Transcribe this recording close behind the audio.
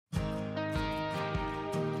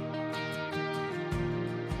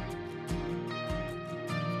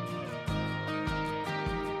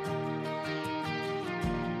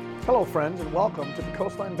Hello, friends, and welcome to the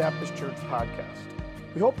Coastline Baptist Church podcast.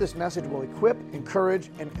 We hope this message will equip,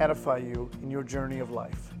 encourage, and edify you in your journey of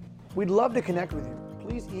life. We'd love to connect with you.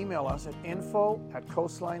 Please email us at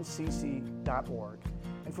info@coastlinecc.org.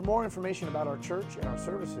 And for more information about our church and our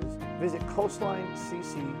services, visit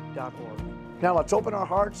coastlinecc.org. Now let's open our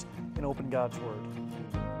hearts and open God's Word.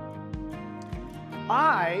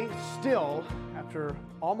 I still, after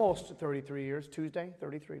almost 33 years, Tuesday,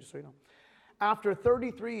 33, just so you know, after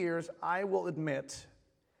 33 years, I will admit,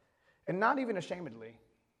 and not even ashamedly,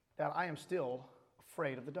 that I am still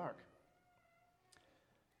afraid of the dark.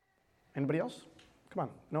 Anybody else? Come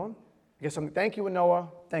on, no one? I guess thank you,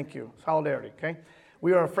 Noah. Thank you. Solidarity, okay?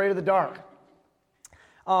 We are afraid of the dark.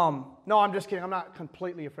 No, I'm just kidding. I'm not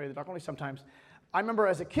completely afraid of the dark, only sometimes. I remember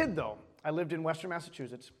as a kid, though, I lived in Western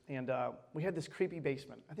Massachusetts, and we had this creepy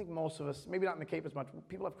basement. I think most of us, maybe not in the Cape as much, but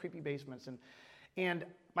people have creepy basements, and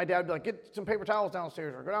my dad would be like, get some paper towels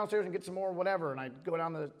downstairs, or go downstairs and get some more whatever. And I'd go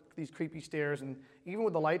down these creepy stairs, and even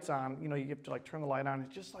with the lights on, you have to turn the light on.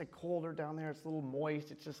 It's just colder down there. It's a little moist.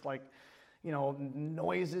 It's just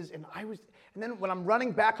noises. And then when I'm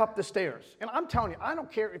running back up the stairs, and I'm telling you, I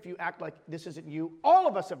don't care if you act like this isn't you. All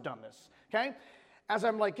of us have done this, okay? As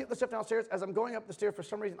I'm getting the stuff downstairs, as I'm going up the stairs, for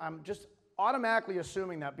some reason, I'm just automatically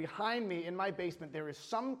assuming that behind me in my basement there is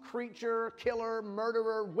some creature, killer,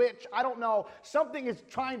 murderer, witch, I don't know, something is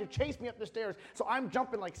trying to chase me up the stairs. So I'm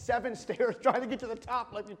jumping 7 stairs trying to get to the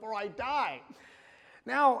top before I die.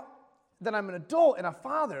 Now that I'm an adult and a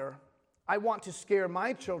father, I want to scare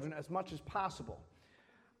my children as much as possible.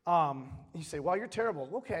 You say, well, you're terrible.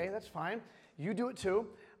 Okay, that's fine. You do it too.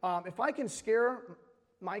 If I can scare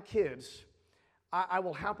my kids, I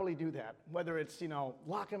will happily do that, whether it's,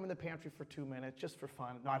 lock them in the pantry for 2 minutes just for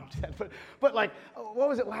fun. No, I don't do that. But what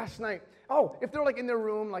was it last night? Oh, if they're in their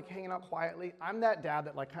room, hanging out quietly, I'm that dad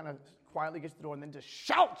that kind of quietly gets to the door and then just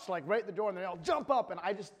shouts right at the door, and then they'll jump up, and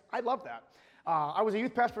I love that. I was a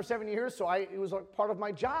youth pastor for 7 years, so it was part of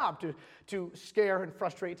my job to scare and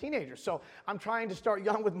frustrate teenagers. So I'm trying to start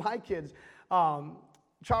young with my kids.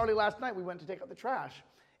 Charlie, last night we went to take out the trash,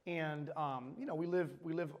 and we live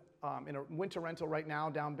in a winter rental right now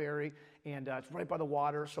down Barrie, and it's right by the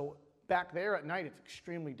water. So back there at night, it's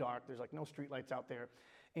extremely dark. There's no street lights out there.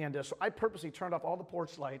 And so I purposely turned off all the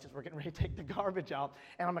porch lights as we're getting ready to take the garbage out.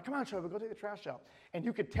 And I'm like, come on, Charlie, we'll go take the trash out. And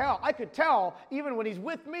I could tell, even when he's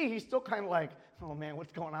with me, he's still kind of oh man,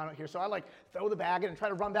 what's going on out here? So I throw the bag in and try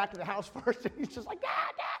to run back to the house first. And he's just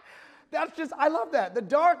Dad. I love that. The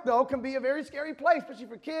dark, though, can be a very scary place, especially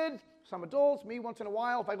for kids, some adults, me once in a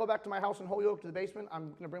while. If I go back to my house in Holyoke to the basement, I'm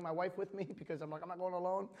going to bring my wife with me because I'm not going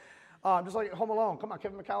alone. Just like at Home Alone. Come on,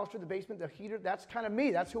 Kevin McAllister, the basement, the heater, that's kind of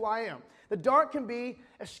me. That's who I am. The dark can be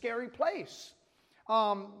a scary place.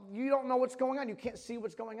 You don't know what's going on. You can't see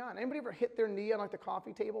what's going on. Anybody ever hit their knee on the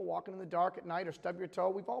coffee table, walking in the dark at night, or stub your toe?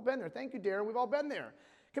 We've all been there. Thank you, Darren. We've all been there.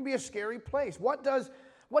 It can be a scary place. What does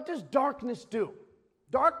darkness do?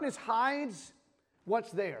 Darkness hides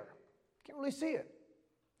what's there. You can't really see it.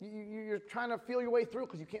 You're trying to feel your way through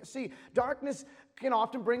because you can't see. Darkness can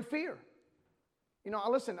often bring fear.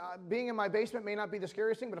 Listen, being in my basement may not be the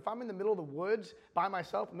scariest thing, but if I'm in the middle of the woods by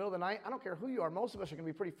myself in the middle of the night, I don't care who you are. Most of us are going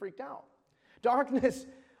to be pretty freaked out. Darkness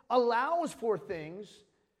allows for things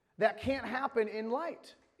that can't happen in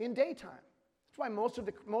light, in daytime. That's why most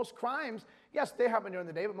crimes, yes, they happen during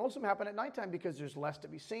the day, but most of them happen at nighttime because there's less to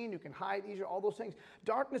be seen. You can hide easier, all those things.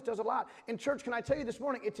 Darkness does a lot. In church, can I tell you this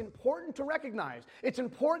morning, it's important to recognize, it's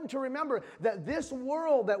important to remember that this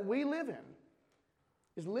world that we live in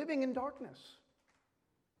is living in darkness.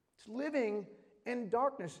 It's living in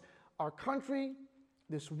darkness. Our country,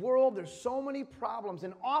 this world, there's so many problems,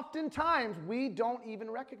 and oftentimes we don't even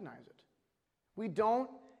recognize it. We don't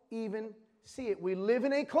even see it. We live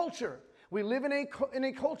in a culture. We live in a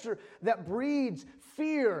culture that breeds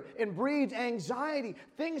fear and breeds anxiety,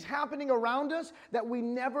 things happening around us that we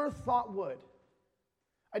never thought would.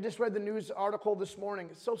 I just read the news article this morning.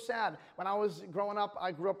 It's so sad. When I was growing up,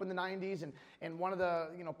 I grew up in the 90s, and one of the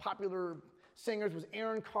popular singers was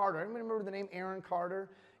Aaron Carter. Everybody remember the name Aaron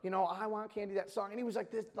Carter? I Want Candy, that song. And he was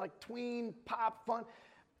this tween pop fun.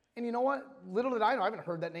 And you know what? Little did I know, I haven't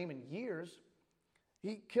heard that name in years.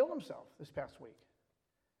 He killed himself this past week.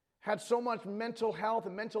 Had so much mental health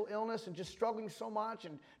and mental illness and just struggling so much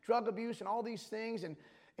and drug abuse and all these things and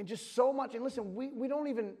just so much. And listen, we don't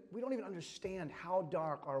even understand how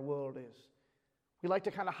dark our world is. We like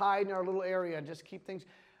to kind of hide in our little area and just keep things.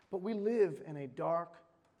 But we live in a dark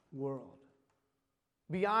world.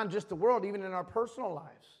 Beyond just the world, even in our personal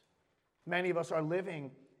lives, many of us are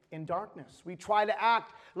living in darkness. We try to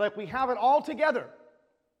act like we have it all together.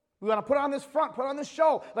 We want to put on this front, put on this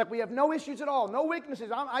show, like we have no issues at all, no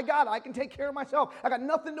weaknesses. I got it. I can take care of myself. I got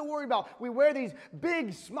nothing to worry about. We wear these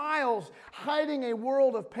big smiles, hiding a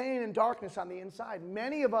world of pain and darkness on the inside.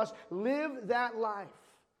 Many of us live that life.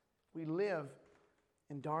 We live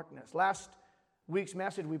in darkness. Last week's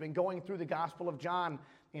message, we've been going through the Gospel of John,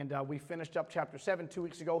 and we finished up chapter 7 2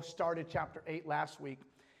 weeks ago, started chapter 8 last week.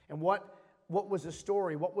 And what was the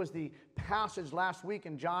story? What was the passage last week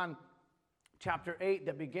in John chapter 8?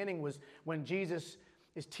 The beginning was when Jesus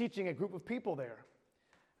is teaching a group of people there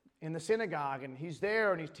in the synagogue, and he's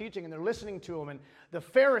there and he's teaching and they're listening to him, and the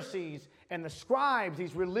Pharisees and the scribes,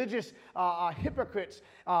 these religious hypocrites,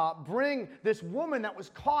 bring this woman that was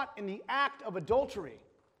caught in the act of adultery.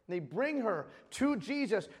 They bring her to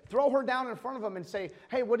Jesus, throw her down in front of him and say,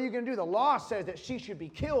 hey, what are you going to do? The law says that she should be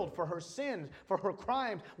killed for her sins, for her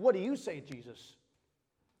crimes. What do you say, Jesus?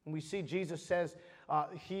 And we see Jesus says,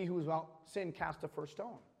 he who is without sin cast the first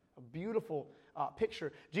stone. A beautiful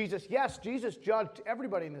picture. Jesus judged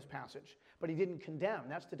everybody in this passage, but he didn't condemn.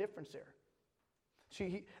 That's the difference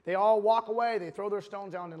there. They all walk away, they throw their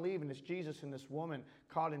stones down and leave, and it's Jesus and this woman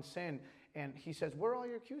caught in sin. And he says, where are all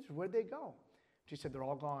your accusers? Where'd they go? She said, they're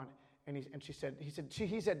all gone. And he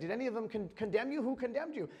said, did any of them condemn you? Who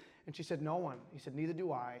condemned you? And she said, no one. He said, neither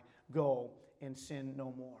do I. Go and sin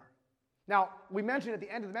no more. Now, we mentioned at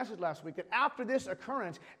the end of the message last week that after this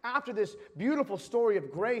occurrence, after this beautiful story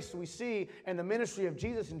of grace we see in the ministry of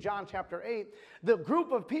Jesus in John chapter 8, the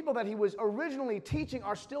group of people that he was originally teaching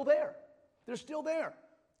are still there. They're still there.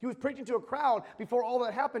 He was preaching to a crowd before all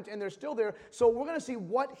that happened, and they're still there. So we're going to see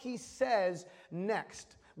what he says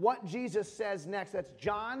next. What Jesus says next. That's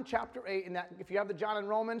John chapter 8. And that, if you have the John and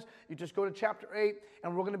Romans, you just go to chapter 8.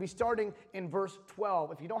 And we're going to be starting in verse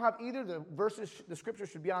 12. If you don't have either, the scripture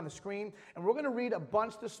should be on the screen. And we're going to read a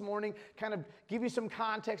bunch this morning, kind of give you some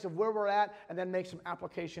context of where we're at, and then make some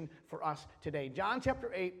application for us today. John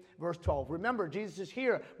chapter 8, verse 12. Remember, Jesus is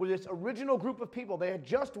here with this original group of people. They had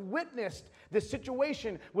just witnessed this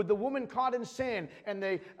situation with the woman caught in sin, and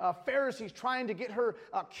the Pharisees trying to get her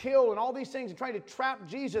killed, and all these things, and trying to trap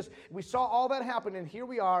Jesus. We saw all that happen, and here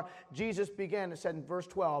we are. Jesus began, it said in verse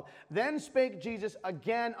 12, then spake Jesus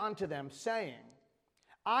again unto them, saying,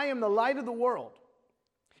 I am the light of the world.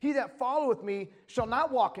 He that followeth me shall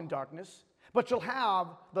not walk in darkness, but shall have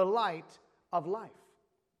the light of life.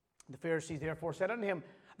 The Pharisees therefore said unto him,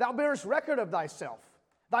 Thou bearest record of thyself.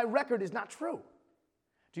 Thy record is not true.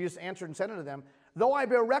 Jesus answered and said unto them, Though I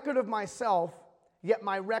bear record of myself, yet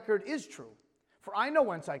my record is true. For I know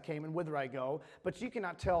whence I came and whither I go, but ye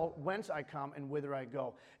cannot tell whence I come and whither I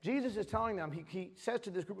go. Jesus is telling them, he says to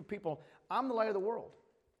this group of people, I'm the light of the world.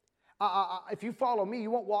 If you follow me, you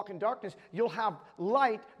won't walk in darkness. You'll have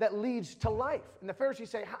light that leads to life. And the Pharisees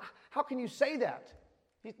say, how can you say that?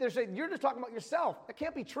 They're saying, you're just talking about yourself. That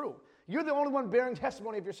can't be true. You're the only one bearing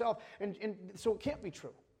testimony of yourself, and so it can't be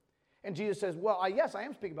true. And Jesus says, well, yes, I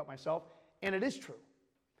am speaking about myself, and it is true.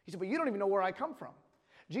 He said, but you don't even know where I come from.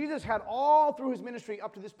 Jesus had all through his ministry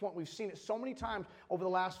up to this point, we've seen it so many times over the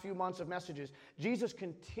last few months of messages, Jesus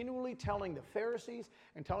continually telling the Pharisees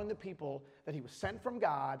and telling the people that he was sent from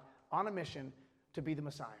God on a mission to be the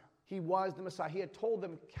Messiah. He was the Messiah. He had told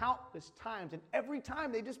them countless times, and every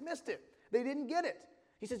time they just missed it. They didn't get it.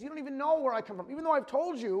 He says, you don't even know where I come from. Even though I've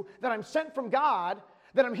told you that I'm sent from God,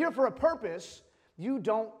 that I'm here for a purpose, you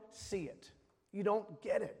don't see it. You don't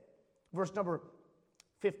get it. Verse number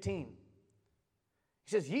 15. He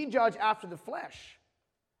says, ye judge after the flesh,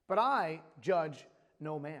 but I judge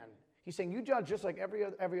no man. He's saying, you judge just like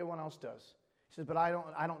everyone else does. He says, but I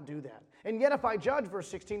don't do that. And yet if I judge, verse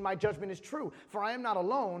 16, my judgment is true. For I am not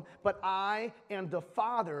alone, but I and the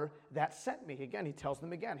Father that sent me. Again, he tells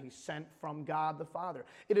them again, he's sent from God the Father.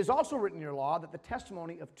 It is also written in your law that the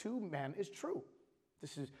testimony of two men is true.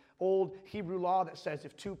 This is old Hebrew law that says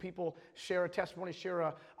if two people share a testimony, share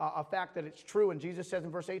a fact that it's true. And Jesus says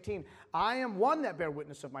in verse 18, I am one that bear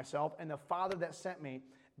witness of myself, and the Father that sent me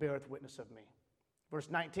beareth witness of me. Verse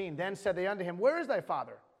 19, then said they unto him, where is thy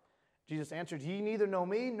Father? Jesus answered, ye neither know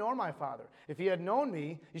me nor my Father. If ye had known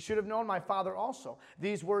me, ye should have known my Father also.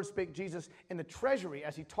 These words spake Jesus in the treasury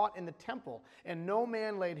as he taught in the temple, and no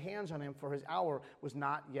man laid hands on him, for his hour was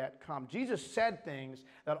not yet come. Jesus said things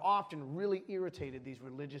that often really irritated these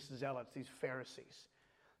religious zealots, these Pharisees.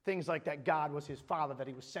 Things like that God was his Father, that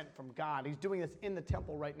he was sent from God. He's doing this in the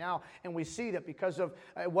temple right now, and we see that because of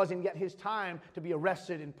it wasn't yet his time to be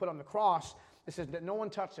arrested and put on the cross, it says that no one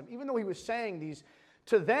touched him. Even though he was saying these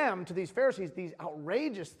to them, to these Pharisees, these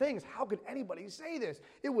outrageous things. How could anybody say this?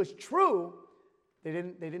 It was true. They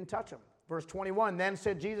didn't touch him. Verse 21, then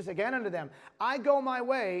said Jesus again unto them, I go my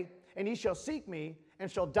way, and ye shall seek me,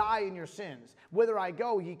 and shall die in your sins. Whither I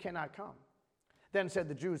go, ye cannot come. Then said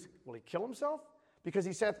the Jews, will he kill himself? Because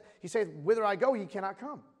he saith, whither I go, ye cannot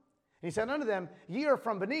come. And he said unto them, ye are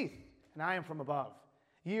from beneath, and I am from above.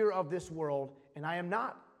 Ye are of this world, and I am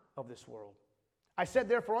not of this world. I said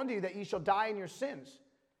therefore unto you that ye shall die in your sins.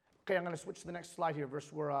 Okay, I'm going to switch to the next slide here,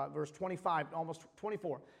 verse 25, almost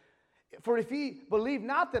 24. For if ye believe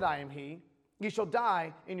not that I am he, ye shall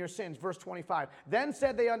die in your sins. Verse 25. Then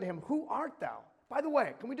said they unto him, who art thou? By the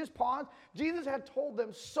way, can we just pause? Jesus had told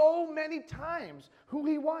them so many times who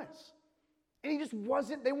he was. And he just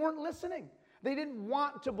wasn't, they weren't listening. They didn't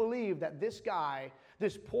want to believe that this guy,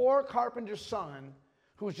 this poor carpenter's son,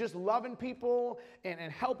 who's just loving people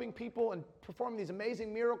and helping people and performing these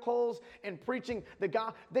amazing miracles and preaching the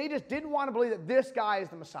God, they just didn't want to believe that this guy is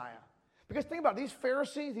the Messiah. Because think about it, these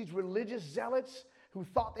Pharisees, these religious zealots who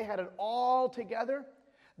thought they had it all together,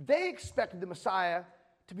 they expected the Messiah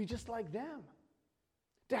to be just like them,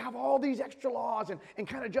 to have all these extra laws and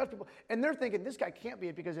kind of judge people. And they're thinking, this guy can't be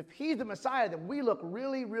it, because if he's the Messiah, then we look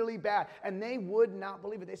really, really bad. And they would not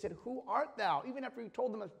believe it. They said, who art thou? Even after he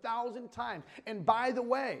told them 1,000 times. And by the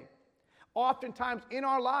way, oftentimes in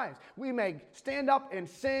our lives, we may stand up and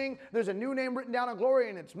sing, there's a new name written down in glory,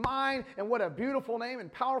 and it's mine, and what a beautiful name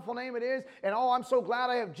and powerful name it is, and oh, I'm so glad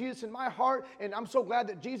I have Jesus in my heart, and I'm so glad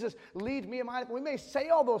that Jesus leads me in my life. We may say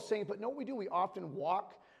all those things, but know what we do? We often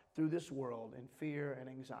walk through this world in fear and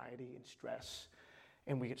anxiety and stress.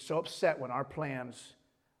 And we get so upset when our plans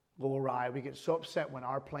go awry. We get so upset when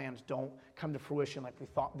our plans don't come to fruition like we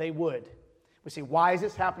thought they would. We say, why is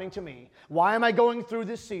this happening to me? Why am I going through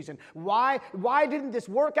this season? Why didn't this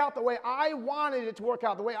work out the way I wanted it to work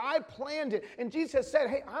out, the way I planned it? And Jesus has said,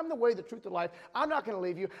 hey, I'm the way, the truth, the life. I'm not going to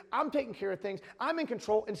leave you. I'm taking care of things. I'm in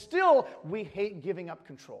control. And still, we hate giving up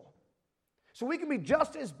control. So we can be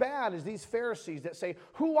just as bad as these Pharisees that say,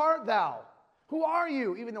 who art thou? Who are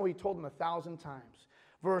you? Even though he told them 1,000 times.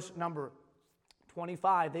 Verse number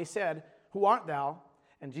 25, they said, who art thou?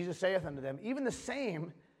 And Jesus saith unto them, even the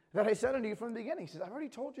same that I said unto you from the beginning. He says, I've already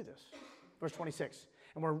told you this. Verse 26.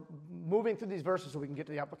 And we're moving through these verses so we can get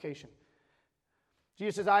to the application.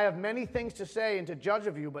 Jesus says, I have many things to say and to judge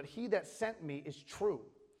of you, but he that sent me is true.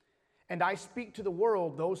 And I speak to the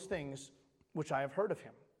world those things which I have heard of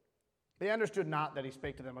him. They understood not that he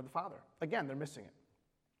spake to them of the Father. Again, they're missing it.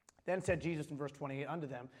 Then said Jesus in verse 28 unto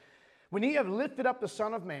them, when ye have lifted up the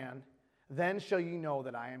Son of Man, then shall ye know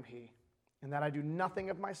that I am he, and that I do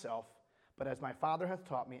nothing of myself, but as my Father hath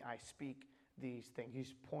taught me, I speak these things.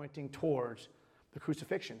 He's pointing towards the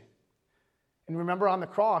crucifixion. And remember on the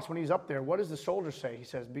cross, when he's up there, what does the soldier say? He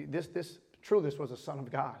says, this was the Son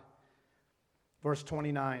of God. Verse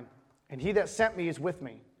 29, and he that sent me is with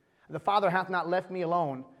me. The Father hath not left me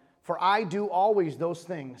alone, for I do always those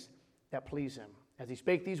things that please him. As he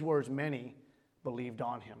spake these words, many believed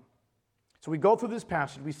on him. So we go through this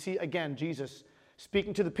passage, we see again Jesus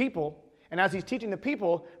speaking to the people, and as he's teaching the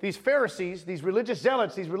people, these Pharisees, these religious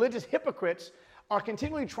zealots, these religious hypocrites are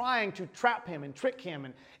continually trying to trap him and trick him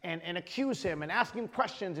and accuse him and ask him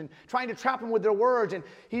questions and trying to trap him with their words. And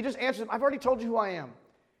he just answers them, I've already told you who I am.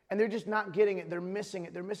 And they're just not getting it. They're missing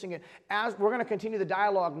it. They're missing it. As we're going to continue the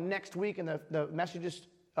dialogue next week in the messages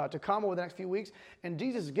to come over the next few weeks, and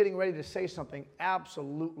Jesus is getting ready to say something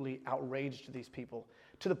absolutely outrageous to these people,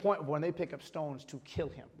 to the point of when they pick up stones to kill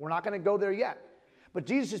him. We're not going to go there yet. But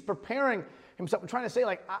Jesus is preparing himself and trying to say,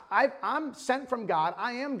 like, I'm sent from God.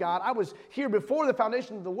 I am God. I was here before the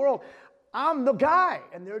foundation of the world. I'm the guy.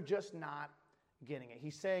 And they're just not getting it.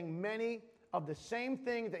 He's saying many of the same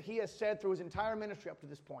things that he has said through his entire ministry up to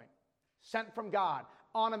this point. Sent from God,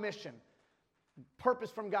 on a mission,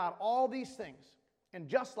 purpose from God, all these things. And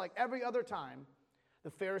just like every other time,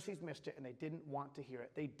 the Pharisees missed it and they didn't want to hear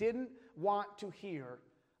it. They didn't want to hear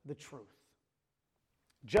the truth.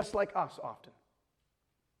 Just like us often.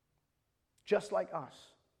 Just like us.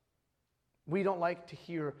 We don't like to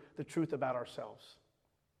hear the truth about ourselves.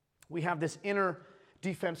 We have this inner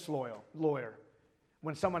defense lawyer.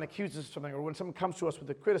 When someone accuses us of something, or when someone comes to us with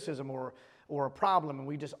a criticism or a problem, and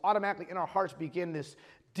we just automatically in our hearts begin this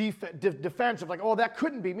defense of like, oh, that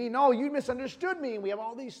couldn't be me. No, you misunderstood me. And we have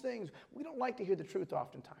all these things. We don't like to hear the truth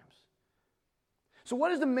oftentimes. So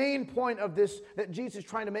what is the main point of this that Jesus is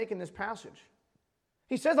trying to make in this passage?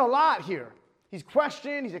 He says a lot here. He's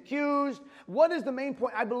questioned, he's accused. What is the main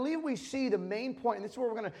point? I believe we see the main point, and this is where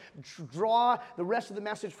we're going to draw the rest of the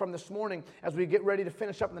message from this morning as we get ready to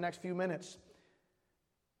finish up in the next few minutes.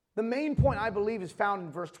 The main point, I believe, is found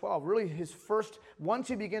in verse 12. Really, his first, once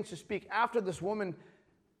he begins to speak, after this woman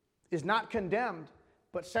is not condemned,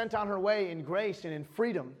 but sent on her way in grace and in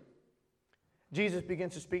freedom, Jesus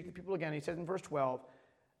begins to speak to people again. He says in verse 12,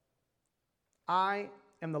 I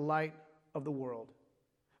am the light of the world.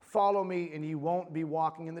 Follow me and you won't be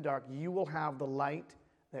walking in the dark. You will have the light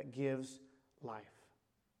that gives life.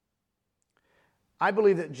 I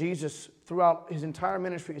believe that Jesus, throughout his entire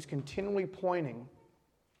ministry, is continually pointing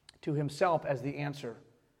to himself as the answer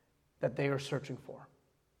that they are searching for.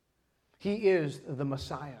 He is the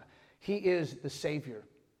Messiah. He is the Savior.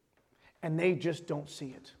 And they just don't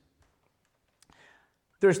see it.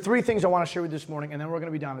 There's three things I want to share with you this morning, and then we're going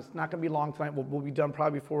to be done. It's not going to be long tonight. We'll be done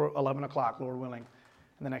probably before 11 o'clock, Lord willing,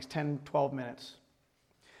 in the next 10, 12 minutes.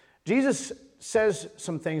 Jesus says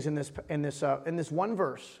some things in this one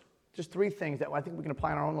verse, just three things that I think we can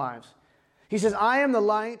apply in our own lives. He says, I am the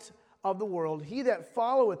light of the world. He that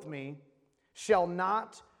followeth me shall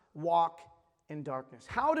not walk in darkness.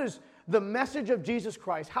 How does the message of Jesus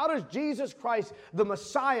Christ, how does Jesus Christ, the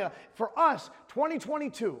Messiah, for us,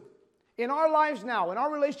 2022, in our lives now, in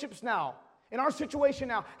our relationships now, in our situation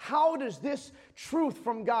now, how does this truth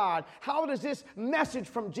from God, how does this message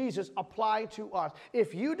from Jesus apply to us?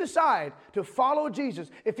 If you decide to follow Jesus,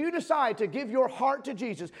 if you decide to give your heart to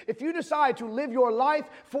Jesus, if you decide to live your life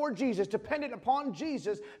for Jesus, dependent upon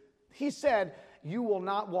Jesus, he said, you will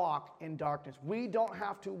not walk in darkness. We don't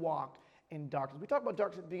have to walk in darkness. We talked about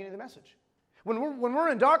darkness at the beginning of the message. When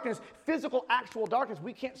we're in darkness, physical, actual darkness,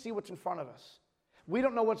 we can't see what's in front of us. We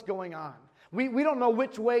don't know what's going on. We don't know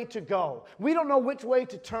which way to go. We don't know which way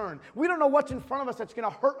to turn. We don't know what's in front of us that's going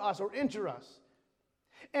to hurt us or injure us.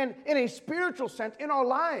 And in a spiritual sense, in our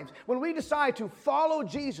lives, when we decide to follow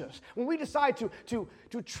Jesus, when we decide to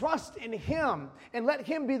trust in Him and let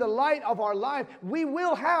Him be the light of our life, we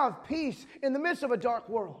will have peace in the midst of a dark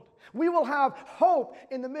world. We will have hope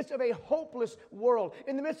in the midst of a hopeless world,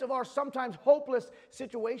 in the midst of our sometimes hopeless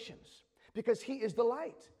situations, because He is the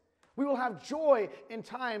light. We will have joy in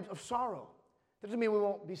times of sorrow. That doesn't mean we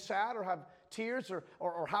won't be sad or have tears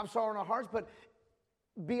or have sorrow in our hearts, but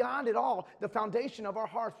beyond it all, the foundation of our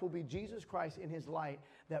hearts will be Jesus Christ in His light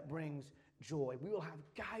that brings joy. We will have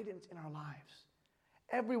guidance in our lives.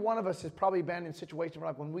 Every one of us has probably been in situations in our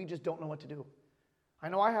life when we just don't know what to do. I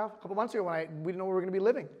know I have. A couple months ago when we didn't know where we were going to be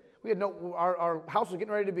living. Our house was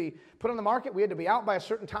getting ready to be put on the market. We had to be out by a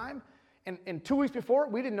certain time. And 2 weeks before,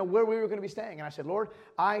 we didn't know where we were going to be staying. And I said, Lord,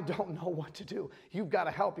 I don't know what to do. You've got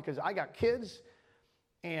to help because I got kids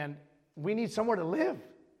and we need somewhere to live.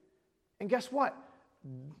 And guess what?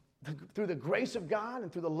 Through the grace of God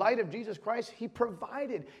and through the light of Jesus Christ, He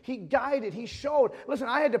provided, He guided, He showed. Listen,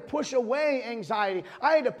 I had to push away anxiety.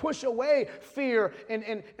 I had to push away fear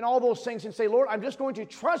and all those things and say, Lord, I'm just going to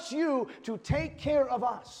trust You to take care of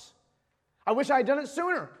us. I wish I had done it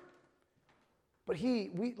sooner. But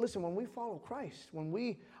listen, when we follow Christ, when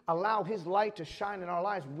we allow His light to shine in our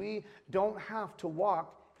lives, we don't have to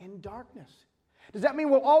walk in darkness. Does that mean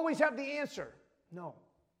we'll always have the answer? No.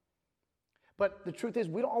 But the truth is,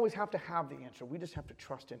 we don't always have to have the answer. We just have to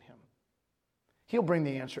trust in Him. He'll bring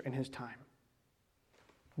the answer in His time.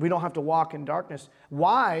 We don't have to walk in darkness.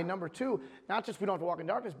 Why? Number two, not just we don't have to walk in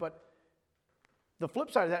darkness, but the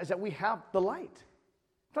flip side of that is that we have the light.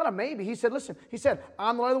 It's not a maybe. He said, listen, He said,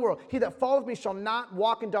 I'm the light of the world. He that followeth me shall not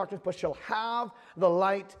walk in darkness, but shall have the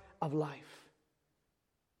light of life.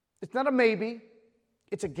 It's not a maybe.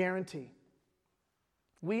 It's a guarantee.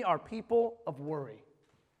 We are people of worry.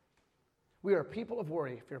 We are people of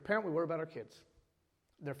worry. If you're a parent, we worry about our kids,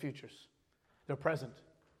 their futures, their present.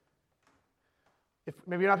 If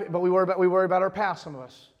maybe you're not, but we worry about our past, some of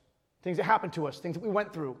us. Things that happened to us, things that we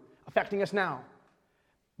went through, affecting us now.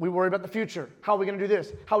 We worry about the future. How are we going to do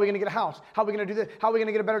this? How are we going to get a house? How are we going to do this? How are we going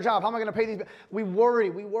to get a better job? How am I going to pay these? We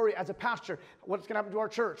worry as a pastor. What's going to happen to our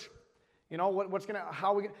church? You know,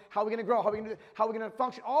 how are we going to grow? How are we going to do this? How are we going to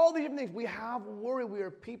function? All these different things. We have worry. We are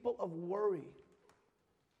people of worry.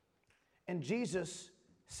 And Jesus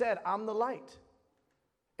said, I'm the light.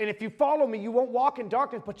 And if you follow me, you won't walk in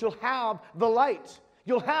darkness, but you'll have the light.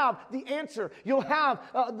 You'll have the answer. You'll have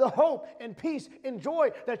the hope and peace and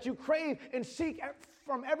joy that you crave and seek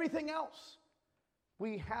from everything else.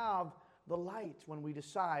 We have the light when we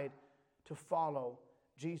decide to follow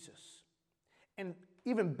Jesus. And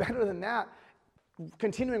even better than that,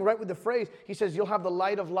 continuing right with the phrase, He says, you'll have the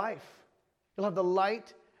light of life. You'll have the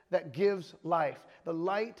light that gives life, the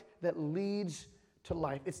light that leads to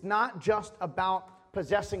life. It's not just about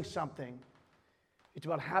possessing something. It's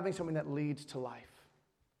about having something that leads to life.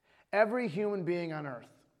 Every human being on earth,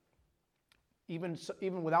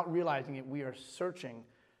 even without realizing it, we are searching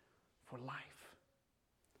for life.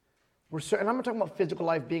 And I'm not talking about physical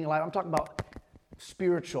life, being alive. I'm talking about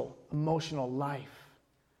spiritual, emotional life,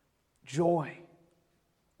 joy.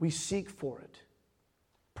 We seek for it.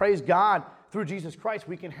 Praise God, through Jesus Christ,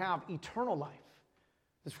 we can have eternal life.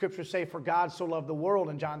 The scriptures say, for God so loved the world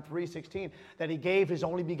in John 3:16 that he gave his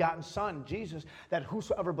only begotten Son, Jesus, that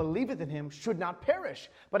whosoever believeth in him should not perish,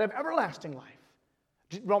 but have everlasting life.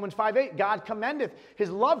 Romans 5:8, God commendeth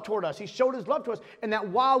his love toward us. He showed his love to us, and that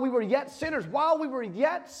while we were yet sinners,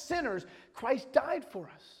 Christ died for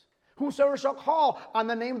us. Whosoever shall call on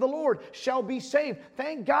the name of the Lord shall be saved.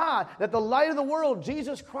 Thank God that the light of the world,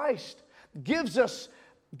 Jesus Christ, gives us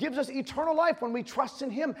eternal life when we trust in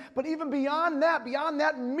him. But even beyond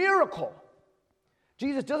that miracle,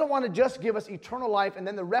 Jesus doesn't want to just give us eternal life and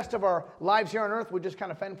then the rest of our lives here on earth we just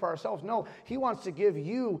kind of fend for ourselves. No, he wants to give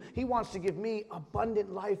me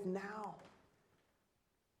abundant life now.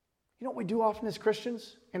 You know what we do often as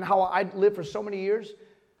Christians and how I lived for so many years?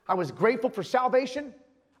 I was grateful for salvation.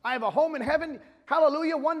 I have a home in heaven.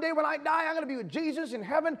 Hallelujah. One day when I die, I'm going to be with Jesus in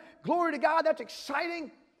heaven. Glory to God. That's exciting.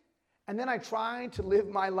 And then I tried to live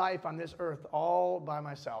my life on this earth all by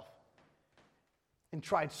myself and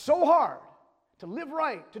tried so hard to live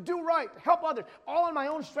right, to do right, to help others, all in my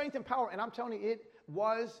own strength and power. And I'm telling you, it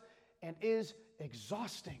was and is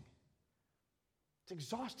exhausting. It's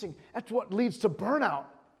exhausting. That's what leads to burnout,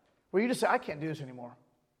 where you just say, I can't do this anymore.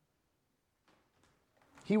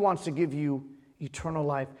 He wants to give you eternal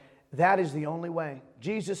life. That is the only way.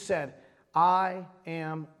 Jesus said, I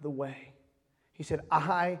am the way. He said,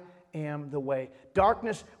 I am the way.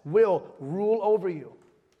 Darkness will rule over you.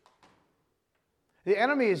 The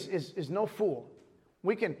enemy is no fool.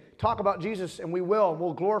 We can talk about Jesus, and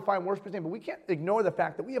we'll glorify and worship his name, but we can't ignore the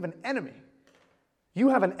fact that we have an enemy. You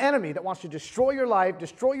have an enemy that wants to destroy your life,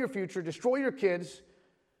 destroy your future, destroy your kids,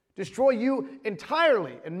 destroy you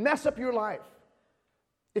entirely, and mess up your life.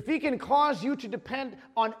 If he can cause you to depend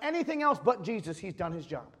on anything else but Jesus, he's done his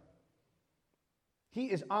job. He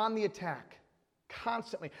is on the attack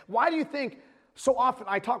constantly. Why do you think so often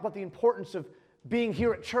I talk about the importance of being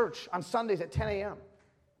here at church on Sundays at 10 a.m.?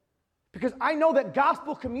 Because I know that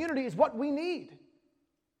gospel community is what we need.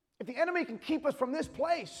 If the enemy can keep us from this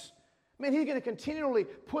place, man, he's going to continually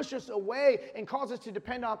push us away and cause us to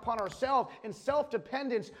depend upon ourselves. And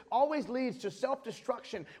self-dependence always leads to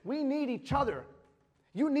self-destruction. We need each other.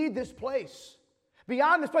 You need this place.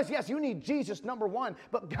 Beyond this place, yes, you need Jesus, number one.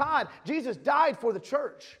 But God, Jesus died for the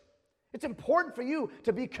church. It's important for you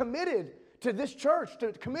to be committed to this church,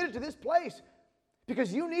 committed to this place,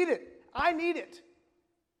 because you need it. I need it.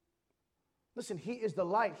 Listen, he is the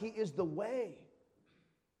light. He is the way.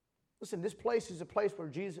 Listen, this place is a place where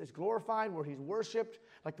Jesus is glorified, where he's worshiped,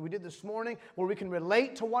 like we did this morning, where we can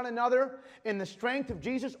relate to one another in the strength of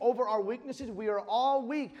Jesus over our weaknesses. We are all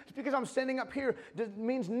weak. Just because I'm standing up here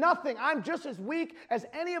means nothing. I'm just as weak as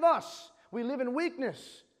any of us. We live in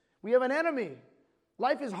weakness. We have an enemy.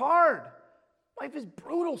 Life is hard. Life is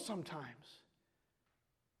brutal sometimes.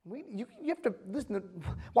 You have to listen to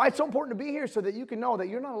why it's so important to be here, so that you can know that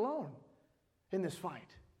you're not alone in this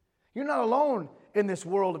fight. You're not alone in this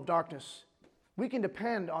world of darkness. We can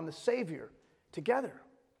depend on the Savior together.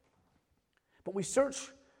 But we search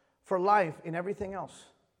for life in everything else.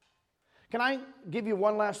 Can I give you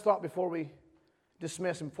one last thought before we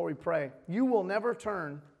dismiss and before we pray? You will never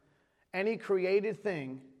turn any created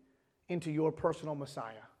thing into your personal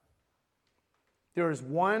Messiah. There is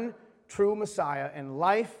one true Messiah, and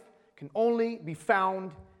life can only be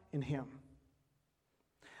found in him.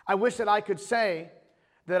 I wish that I could say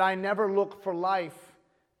that I never look for life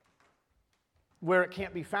where it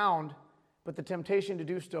can't be found, but the temptation to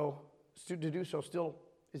do so still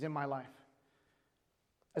is in my life.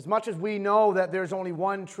 As much as we know that there's only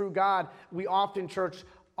one true God, we often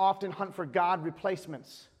hunt for God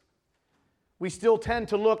replacements. We still tend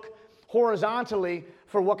to look horizontally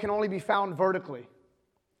for what can only be found vertically.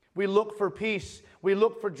 We look for peace. We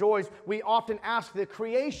look for joys. We often ask the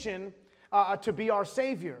creation to be our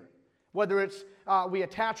Savior, whether it's we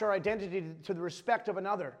attach our identity to the respect of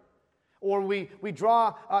another, or we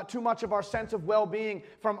draw too much of our sense of well-being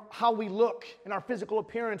from how we look in our physical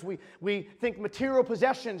appearance. We think material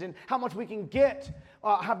possessions and how much we can get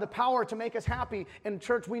have the power to make us happy. In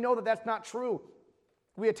church, we know that that's not true.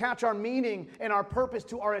 We attach our meaning and our purpose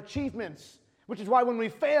to our achievements, which is why when we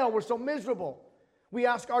fail, we're so miserable. We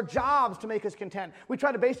ask our jobs to make us content. We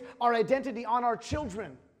try to base our identity on our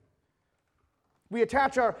children. We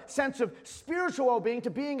attach our sense of spiritual well-being to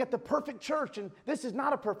being at the perfect church, and this is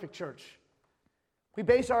not a perfect church. We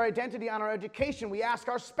base our identity on our education. We ask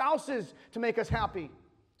our spouses to make us happy.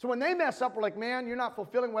 So when they mess up, we're like, man, you're not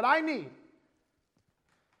fulfilling what I need.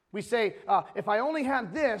 We say, if I only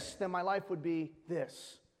had this, then my life would be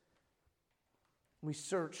this. We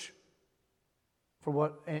search for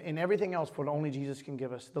what, and everything else, for what only Jesus can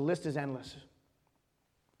give us. The list is endless.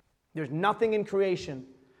 There's nothing in creation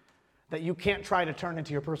that you can't try to turn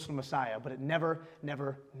into your personal Messiah, but it never,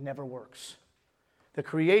 never, never works. The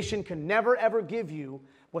creation can never, ever give you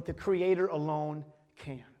what the Creator alone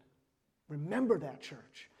can. Remember that,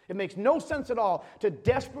 church. It makes no sense at all to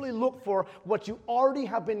desperately look for what you already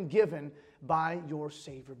have been given by your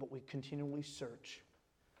Savior, but we continually search.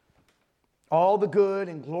 All the good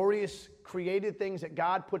and glorious created things that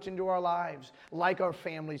God puts into our lives, like our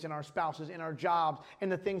families and our spouses and our jobs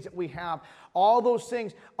and the things that we have, all those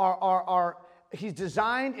things are He's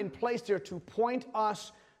designed and placed there to point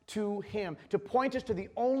us to Him, to point us to the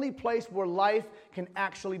only place where life can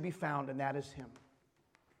actually be found, and that is Him.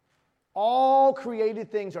 All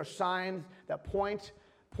created things are signs that point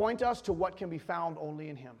us to what can be found only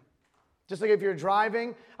in Him. Just like if you're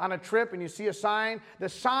driving on a trip and you see a sign, the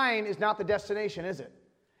sign is not the destination, is it?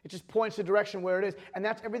 It just points the direction where it is. And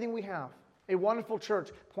that's everything we have. A wonderful church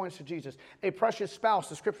points to Jesus. A precious spouse,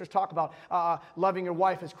 the scriptures talk about loving your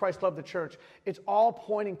wife as Christ loved the church. It's all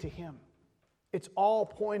pointing to Him. It's all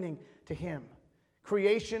pointing to Him.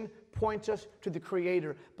 Creation points us to the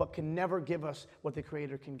Creator, but can never give us what the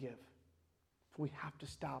Creator can give. So we have to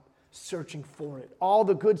stop searching for it. All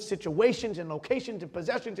the good situations and locations and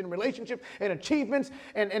possessions and relationships and achievements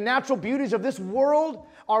and natural beauties of this world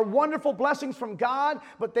are wonderful blessings from God,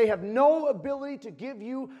 but they have no ability to give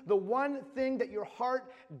you the one thing that your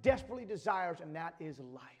heart desperately desires, and that is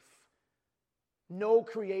life. No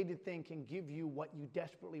created thing can give you what you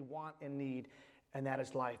desperately want and need, and that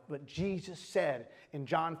is life. But Jesus said in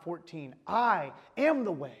John 14, I am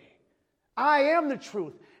the way, I am the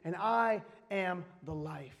truth, and I am the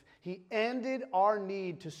life. He ended our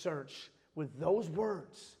need to search with those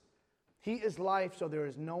words. He is life, so there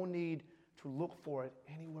is no need to look for it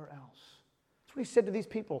anywhere else. That's what He said to these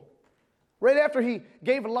people. Right after He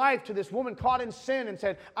gave life to this woman caught in sin and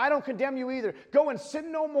said, I don't condemn you either. Go and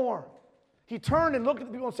sin no more. He turned and looked at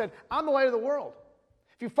the people and said, I'm the light of the world.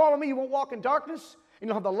 If you follow me, you won't walk in darkness, and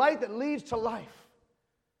you'll have the light that leads to life.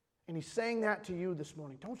 And He's saying that to you this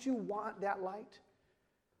morning. Don't you want that light?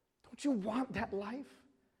 Don't you want that life?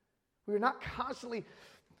 Where you're not constantly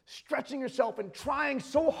stretching yourself and trying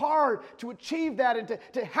so hard to achieve that and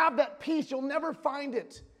to have that peace. You'll never find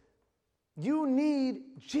it. You need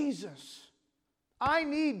Jesus. I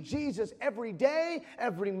need Jesus every day,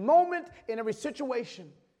 every moment, in every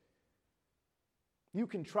situation. You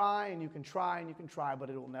can try and you can try and you can try, but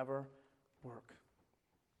it will never work.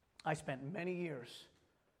 I spent many years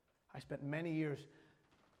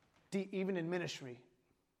even in ministry.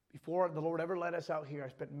 Before the Lord ever led us out here, I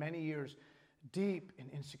spent many years deep in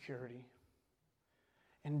insecurity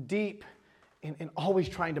and deep in always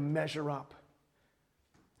trying to measure up.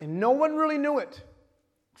 And no one really knew it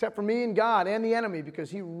except for me and God and the enemy,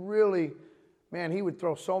 because he really, he would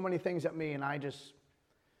throw so many things at me, and I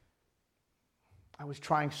was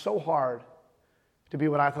trying so hard to be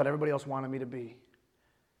what I thought everybody else wanted me to be.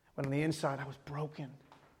 When on the inside, I was broken.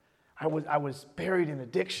 I was buried in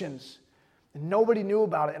addictions. And nobody knew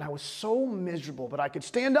about it, and I was so miserable. But I could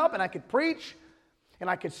stand up, and I could preach, and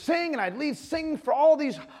I could sing, and I'd lead singing for all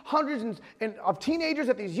these hundreds of teenagers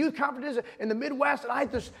at these youth conferences in the Midwest.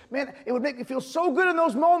 And it would make me feel so good in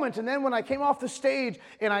those moments. And then when I came off the stage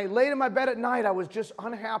and I laid in my bed at night, I was just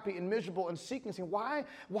unhappy and miserable and seeking, saying, why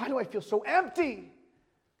do I feel so empty?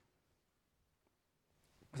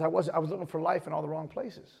 Because I was looking for life in all the wrong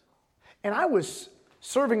places. And I was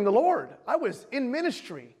serving the Lord. I was in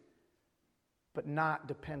ministry, but not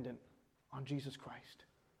dependent on Jesus Christ.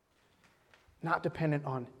 Not dependent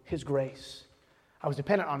on His grace. I was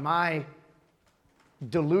dependent on my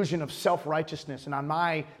delusion of self-righteousness and on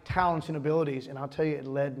my talents and abilities, and I'll tell you, it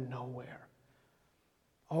led nowhere.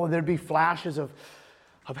 Oh, there'd be flashes of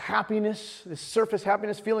happiness, this surface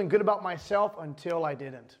happiness, feeling good about myself, until I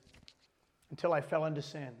didn't. Until I fell into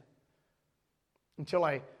sin. Until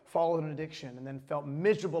I followed an addiction and then felt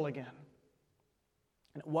miserable again.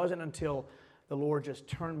 And it wasn't until the Lord just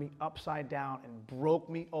turned me upside down and broke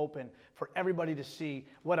me open for everybody to see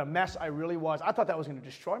what a mess I really was. I thought that was going to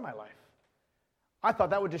destroy my life. I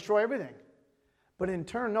thought that would destroy everything. But in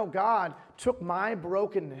turn, no, God took my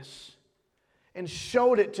brokenness and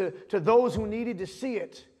showed it to those who needed to see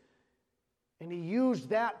it. And He used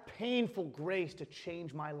that painful grace to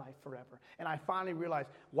change my life forever. And I finally realized,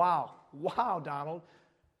 wow, Donald,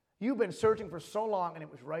 you've been searching for so long, and it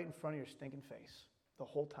was right in front of your stinking face the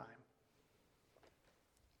whole time.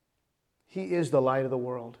 He is the light of the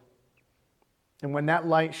world. And when that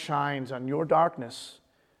light shines on your darkness,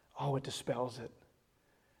 it dispels it,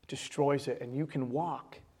 destroys it, and you can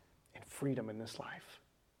walk in freedom in this life.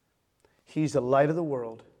 He's the light of the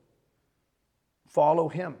world. Follow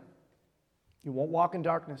Him. You won't walk in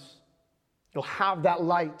darkness. You'll have that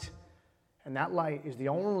light And that light is the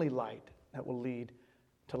only light that will lead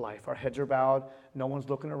to life. Our heads are bowed. No one's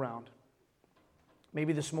looking around.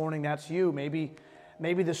 Maybe this morning that's you. Maybe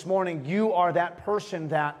this morning you are that person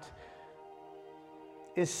that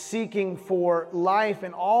is seeking for life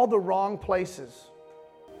in all the wrong places.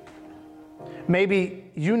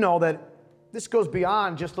 Maybe you know that this goes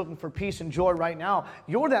beyond just looking for peace and joy right now.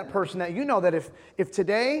 You're that person that you know that if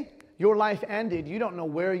today your life ended, you don't know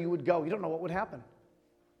where you would go. You don't know what would happen.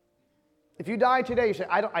 If you died today, you say,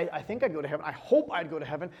 I think I'd go to heaven. I hope I'd go to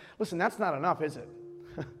heaven. Listen, that's not enough, is it?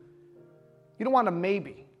 You don't want a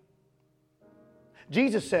maybe.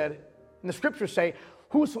 Jesus said, and the scriptures say,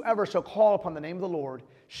 whosoever shall call upon the name of the Lord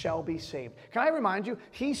shall be saved. Can I remind you?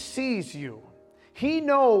 He sees you. He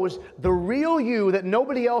knows the real you that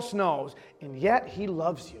nobody else knows, and yet He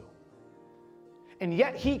loves you. And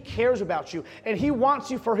yet He cares about you, and He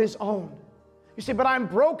wants you for His own. You say, but I'm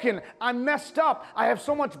broken, I'm messed up, I have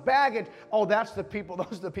so much baggage. Oh, those are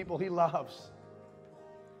the people He loves.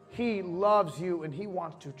 He loves you, and He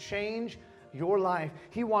wants to change your life.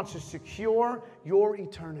 He wants to secure your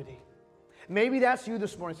eternity. Maybe that's you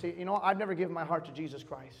this morning. Say, I've never given my heart to Jesus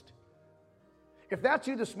Christ. If that's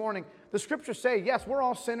you this morning, the scriptures say, yes, we're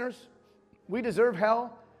all sinners. We deserve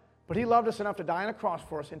hell. But He loved us enough to die on a cross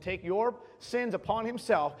for us and take your sins upon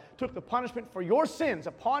Himself, took the punishment for your sins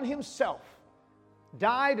upon Himself,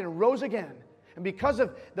 died and rose again. And because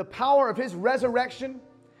of the power of His resurrection,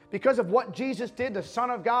 because of what Jesus did, the Son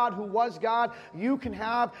of God who was God, you can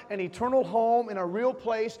have an eternal home in a real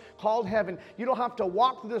place called heaven. You don't have to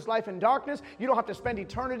walk through this life in darkness. You don't have to spend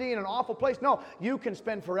eternity in an awful place. No, you can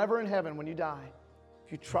spend forever in heaven when you die.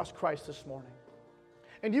 You trust Christ this morning.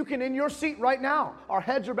 And you can, in your seat right now, our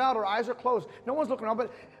heads are bowed, our eyes are closed. No one's looking around,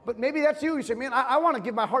 but maybe that's you. You say, man, I want to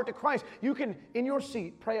give my heart to Christ. You can, in your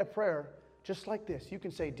seat, pray a prayer just like this. You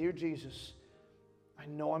can say, dear Jesus, I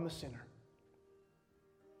know I'm a sinner.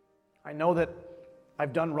 I know that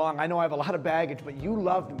I've done wrong. I know I have a lot of baggage, but you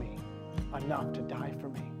loved me enough to die for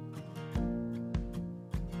me.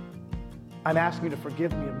 I'm asking you to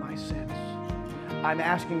forgive me of my sins. I'm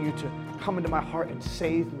asking you to come into my heart and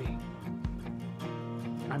save me.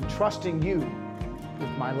 I'm trusting you with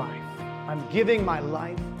my life. I'm giving my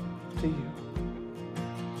life to you.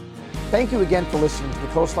 Thank you again for listening to the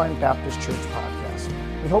Coastline Baptist Church podcast.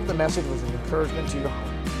 We hope the message was an encouragement to your heart.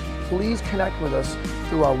 Please connect with us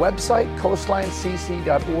through our website,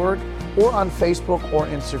 coastlinecc.org, or on Facebook or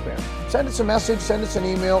Instagram. Send us a message, send us an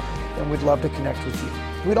email, and we'd love to connect with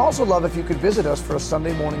you. We'd also love if you could visit us for a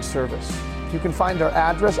Sunday morning service. You can find our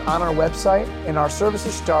address on our website, and our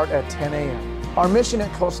services start at 10 a.m. Our mission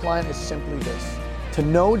at Coastline is simply this: to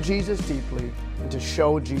know Jesus deeply and to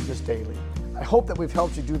show Jesus daily. I hope that we've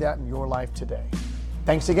helped you do that in your life today.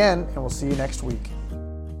 Thanks again, and we'll see you next week.